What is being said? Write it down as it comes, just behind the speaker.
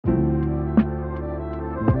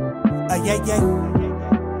Yeah, yeah.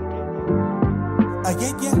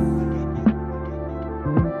 Yeah, yeah.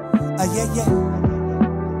 Yeah, yeah.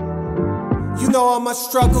 You know all my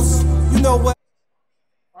struggles. You know what?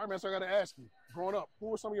 All right, man, so I got to ask you, growing up, who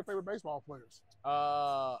were some of your favorite baseball players?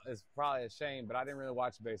 It's probably a shame, but I didn't really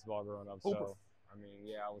watch baseball growing up. Hooper. So, I mean,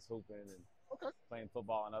 yeah, I was hooping and playing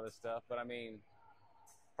football and other stuff. But, I mean,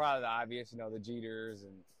 probably the obvious, the Jeters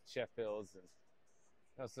and Sheffields and,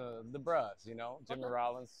 so the Bruhs, Jimmy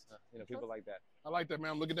Rollins, people like that. I like that,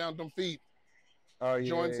 man. I'm looking down at them feet. Oh, yeah.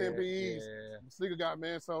 Jordan 10 PEs. Yeah. Sneaker guy,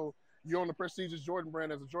 man. So you're on the prestigious Jordan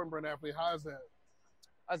brand as a Jordan brand athlete. How is that?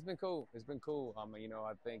 It's been cool. It's been cool. I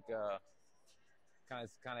think kind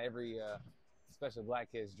of every especially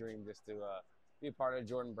black kid's dream just to be a part of the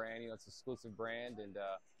Jordan brand. It's an exclusive brand, and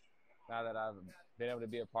now that I've been able to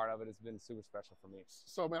be a part of it, it's been super special for me.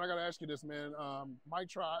 So, man, I got to ask you this, man. I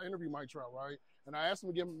interviewed Mike Trout, right? And I asked him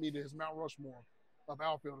to give me his Mount Rushmore of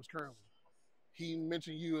outfielders currently. He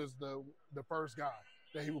mentioned you as the first guy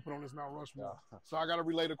that he would put on his Mount Rushmore. Yeah. So I got to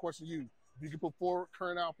relay the question to you. If you could put 4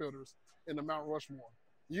 current outfielders in the Mount Rushmore,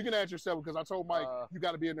 you can ask yourself, because I told Mike you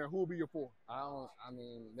got to be in there. Who will be your 4?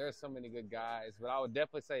 There's so many good guys, but I would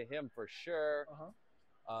definitely say him for sure.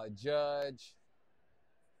 Judge.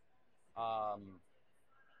 I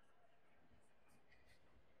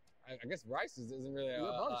guess Bryce isn't really an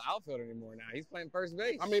outfielder anymore now. He's playing first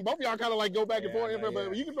base. I mean, both of y'all kind of like go back and forth,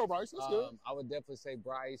 but you can throw Bryce. That's good. I would definitely say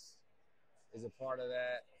Bryce is a part of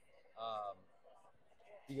that.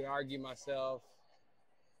 You could argue myself.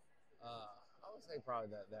 I would say probably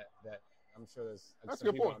that. I'm sure there's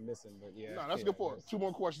some people I'm missing, but yeah. No, that's a good point. 2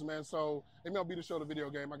 more questions, man. So MLB The Show, the video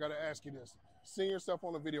game. I got to ask you this: seeing yourself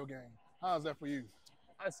on a video game, how is that for you?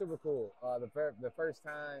 That's super cool. The first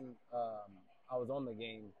time I was on the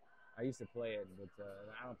game, I used to play it, but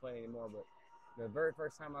I don't play it anymore. But the very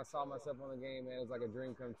first time I saw myself on the game, man, it was like a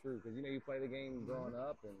dream come true. Because, you play the game growing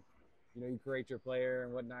up and, you create your player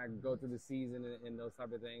and whatnot, go through the season and those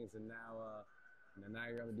type of things. And now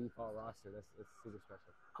you're on the default roster. That's super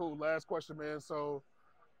special. Cool. Last question, man. So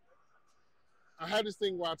I had this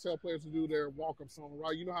thing where I tell players to do their walk-up song,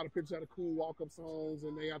 right? You know how the pitchers have the cool walk-up songs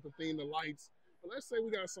and they have to theme the lights. But let's say we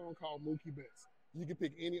got a song called Mookie Betts. You can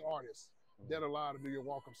pick any artist that allowed to do your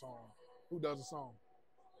walk-up song. Who does the song?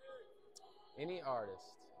 Any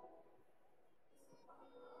artist.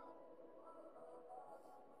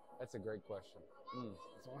 That's a great question.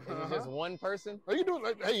 Is it just one person? Oh, you do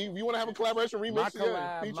it. Hey, if you want to have a collaboration remix?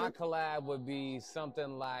 My collab would be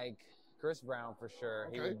something like Chris Brown for sure.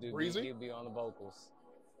 Okay. He would be on the vocals,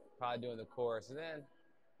 probably doing the chorus. And then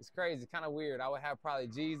it's crazy, kind of weird. I would have probably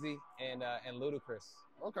Jeezy and Ludacris.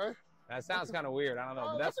 Okay. That sounds kind of weird. I don't know,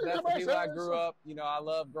 but that's the people I grew up. I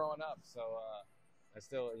love growing up, so I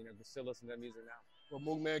still listen to that music now. Well,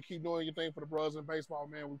 Mook, man, keep doing your thing for the Bruhs and baseball,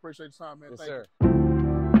 man. We appreciate your time, man. Yes, Thank sir. you.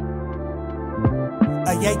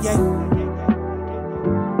 Yeah, yeah.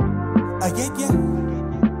 Yeah, yeah.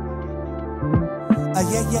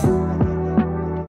 Yeah, yeah.